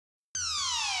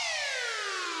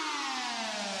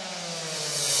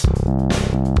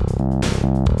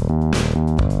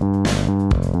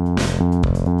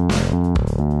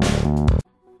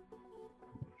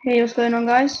what's going on,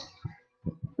 guys?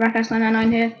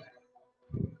 Rakas999 here,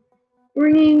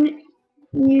 bringing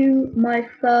you my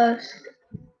first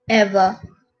ever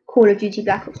Call of Duty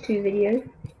Black Ops 2 video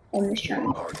on this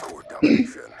channel.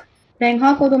 Playing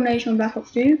Hardcore Domination on Black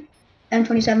Ops 2,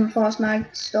 M27 fast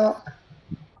mag stock.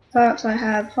 Perks I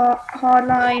have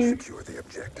Hardline,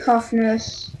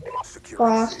 Toughness,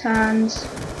 Fast Hands,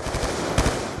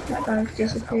 that guy's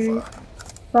disappeared,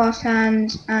 Fast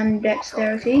Hands and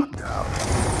Dexterity.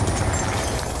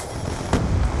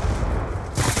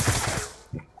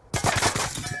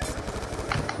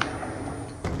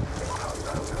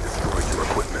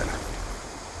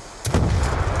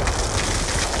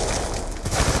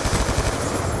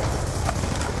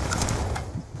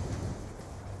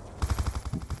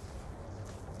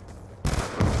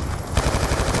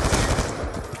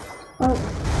 Oh,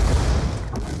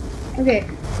 okay,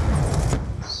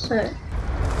 so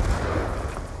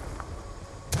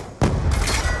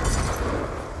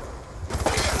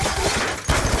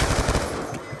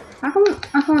how come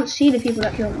I can't see the people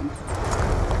that kill me?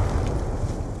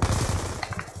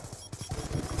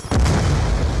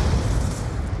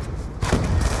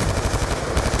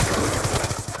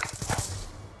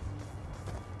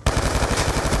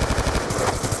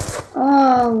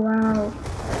 Oh wow.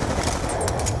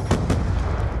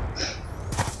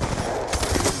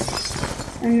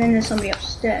 And then there's somebody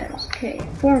upstairs. Okay,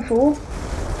 4 and 4.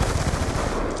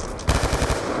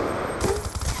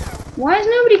 Why has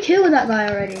nobody killed that guy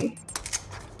already?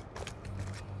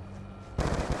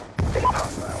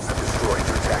 Hostiles have destroyed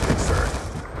your tactic, sir.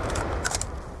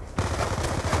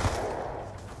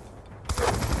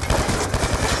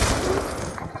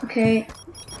 Okay.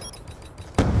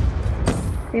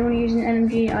 They want to use an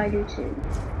LMG, I do too.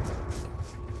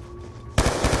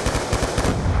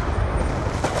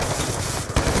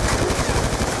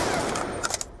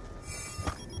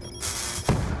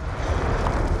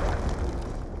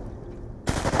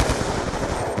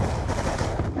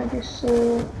 I just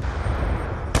saw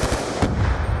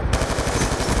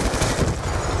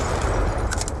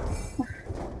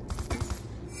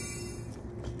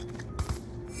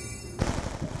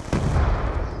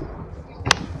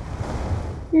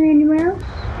anyone else?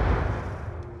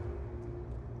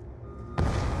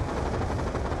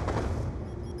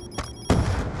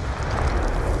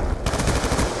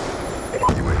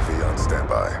 UAV on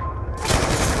standby.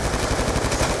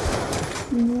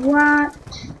 What?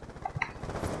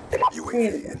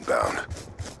 UAV inbound.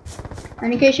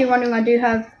 And in case you're wondering, I do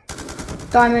have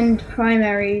diamond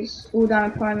primaries, all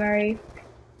diamond primary,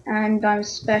 and diamond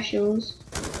specials.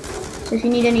 So if you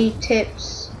need any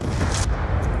tips,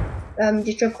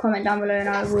 just drop a comment down below and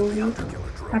I will be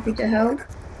happy to help.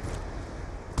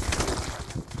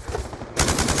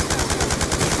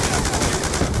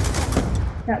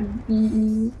 That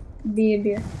B.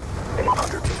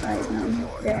 Right, now he's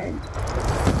dead.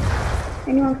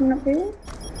 Anyone coming up here?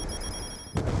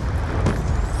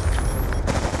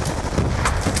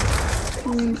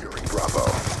 Bravo.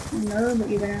 No, but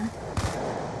you're gonna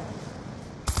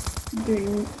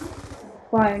do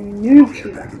fire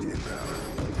nuclear. Package inbound.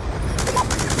 Be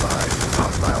advised,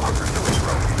 hostile hunter-killer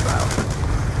drone inbound.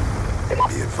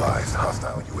 Be advised,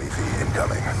 hostile UAV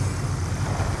incoming.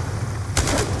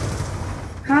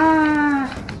 Ah!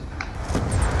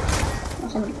 Oh,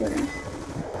 somebody killed him.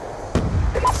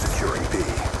 Securing B.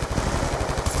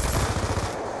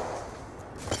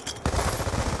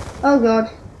 Oh god.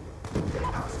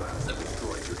 Hostiles have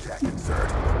destroyed your tactic, sir.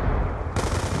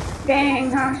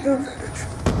 Dang, hostiles.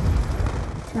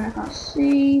 I can't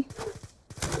see.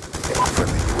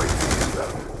 Friendly UAV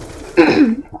inbound.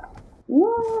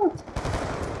 What?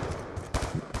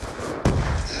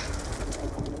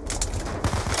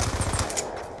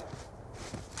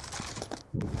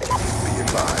 Be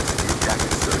advised, your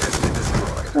tactic, sir, has been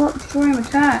destroyed. Stop destroying my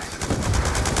attack.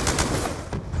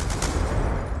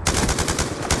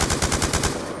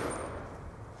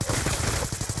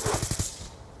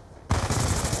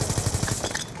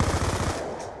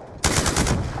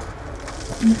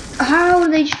 How are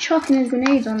they chucking these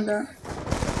grenades under?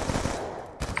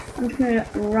 I'm just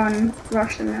gonna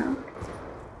rush them now.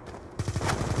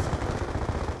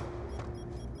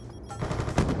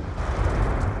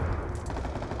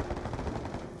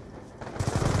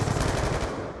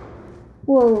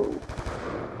 Whoa.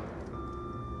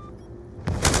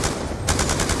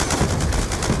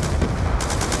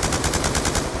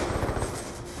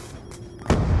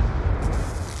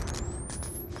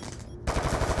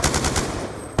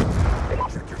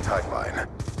 Check your timeline.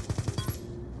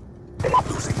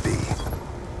 Losing B.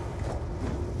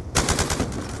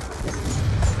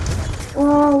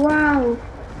 Oh wow.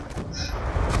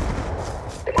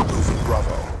 Losing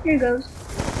Bravo. Here goes.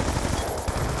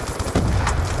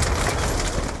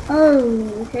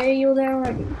 Oh, okay, you're there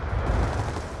already.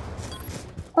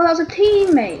 Oh, that was a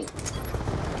teammate.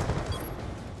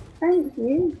 Thank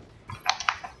you.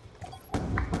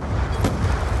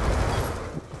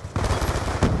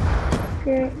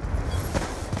 Okay.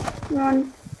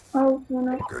 Run. Oh,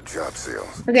 no. Good job,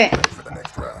 SEALs. Okay. For the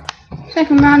next round.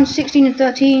 Second round, 16 and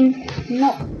 13.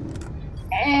 Not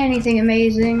anything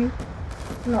amazing.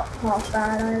 Not half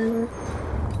bad either.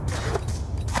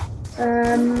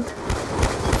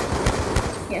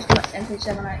 Yes, like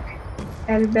M27, like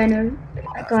El Beno.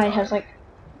 That guy has like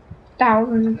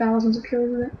thousands and thousands of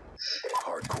kills with it.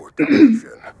 Hardcore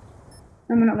demolition.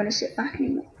 And we're not going to sit back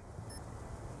anymore.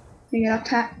 We get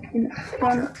attacked in the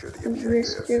front Capture the of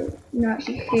this objectives. field. No,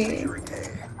 actually here. Securing A.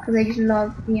 Because they just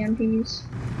love EMPs.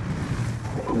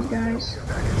 These guys.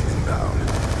 Package inbound.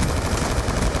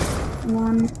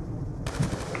 1,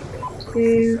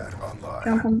 2. Sat online.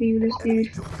 Jump on B with this dude.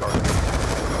 Still targeting.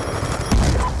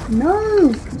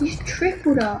 No! He just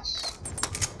tripled us.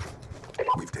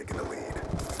 We've taken the lead.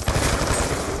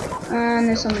 And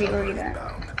there's somebody already there.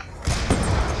 Inbound.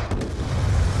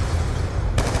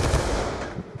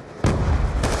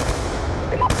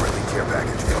 Friendly care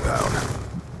package inbound.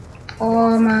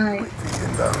 Oh my. UAV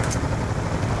inbound.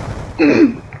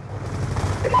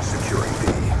 Securing B.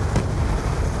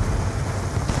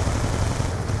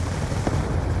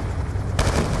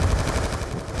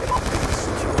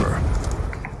 Secure.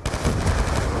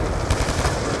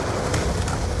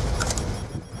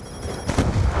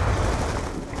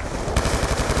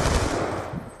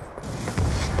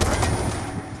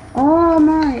 Oh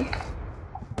my.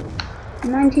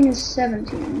 19 and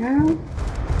 17 now.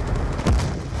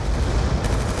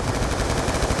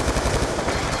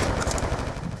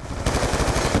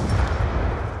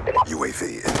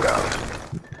 UAV inbound.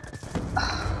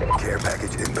 Care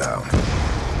package inbound.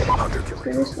 Hunter killer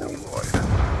Go this way. deployed.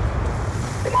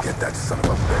 Get that son of a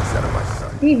bitch out of my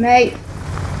sight. Hey mate.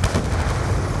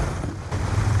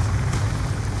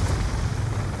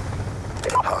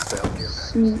 Hostile care package.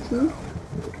 Sneaky.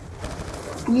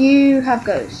 You have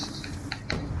ghost.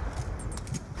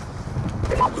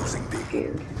 Losing B.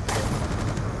 Good. Be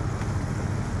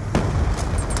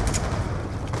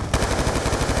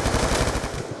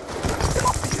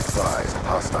advised,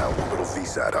 hostile orbital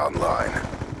VSAT online.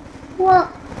 What?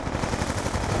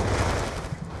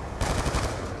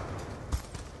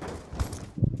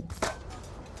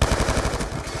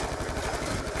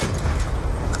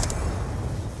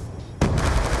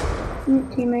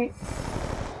 Teammate.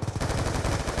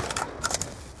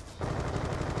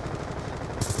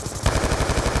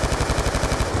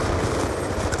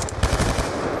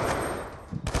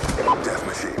 Death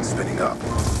machine spinning up.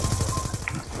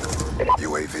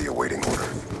 UAV awaiting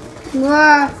orders.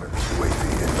 Wah.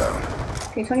 UAV inbound.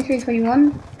 Okay, 23 and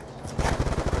 21.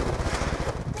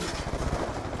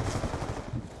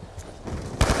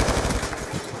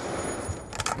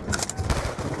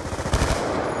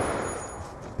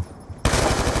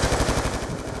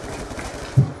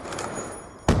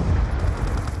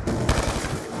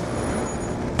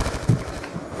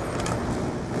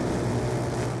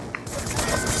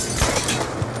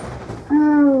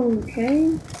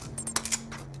 Okay.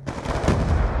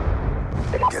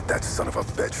 Get that son of a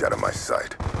bitch out of my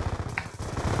sight.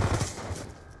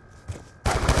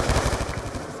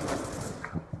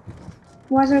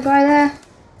 Why is there a guy there?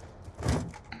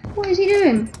 What is he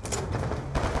doing?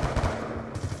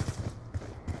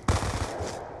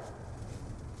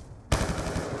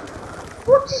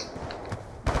 What?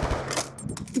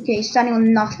 Okay, he's standing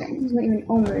on nothing. He's not even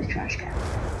on those trash cans.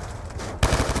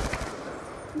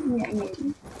 Yeah,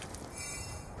 maybe.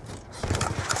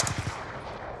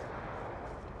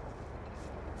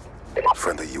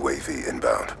 Friendly UAV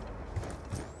inbound.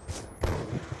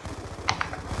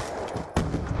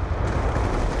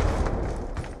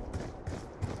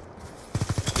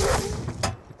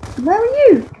 Where are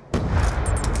you?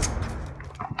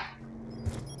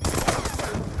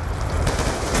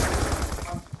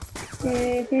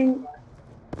 I think.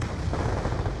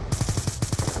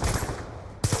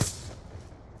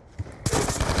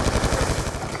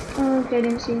 Okay,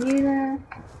 didn't see you there.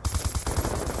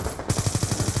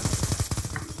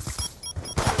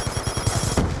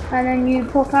 And then you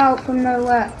pop out from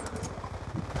nowhere.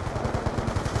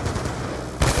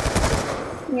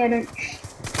 Yeah, don't.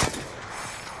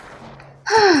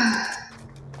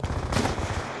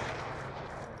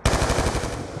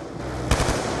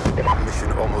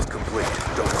 Mission almost complete.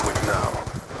 Don't quit now.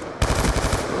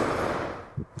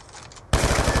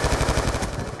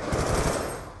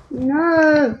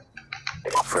 No.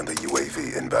 Friendly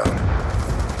UAV inbound.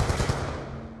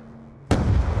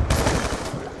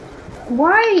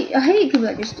 Why? I hate people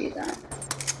that just do that.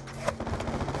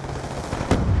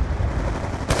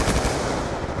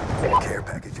 Care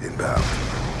package inbound.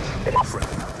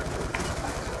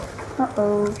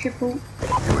 Uh-oh, triple.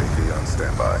 UAV on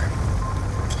standby.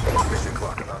 Mission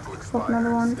clock about to expire. Pop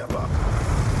another one. Step up.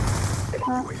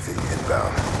 UAV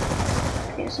inbound.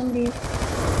 Okay, somebody.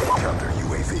 Counter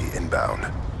UAV inbound.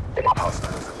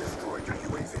 Hostiles have destroyed your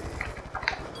UAV.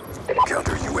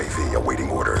 Counter UAV awaiting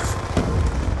orders.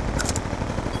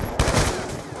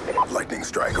 Lightning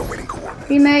strike awaiting coordinates.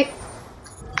 Teammate.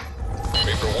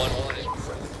 Reaper 1.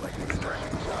 Lightning strike.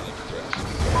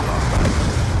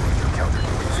 Counter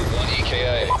 1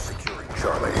 EKA. Securing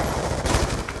Charlie.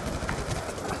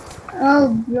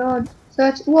 Oh god.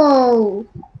 30. Whoa.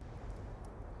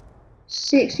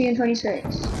 60 and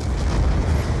 26.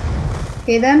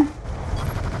 Okay then.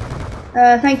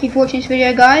 Thank you for watching this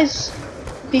video, guys.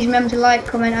 Please remember to like,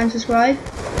 comment and subscribe.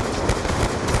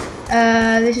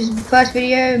 This is the first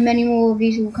video, many more of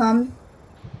these will come.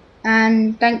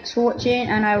 And thanks for watching,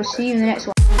 and I will see you in the next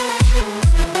one.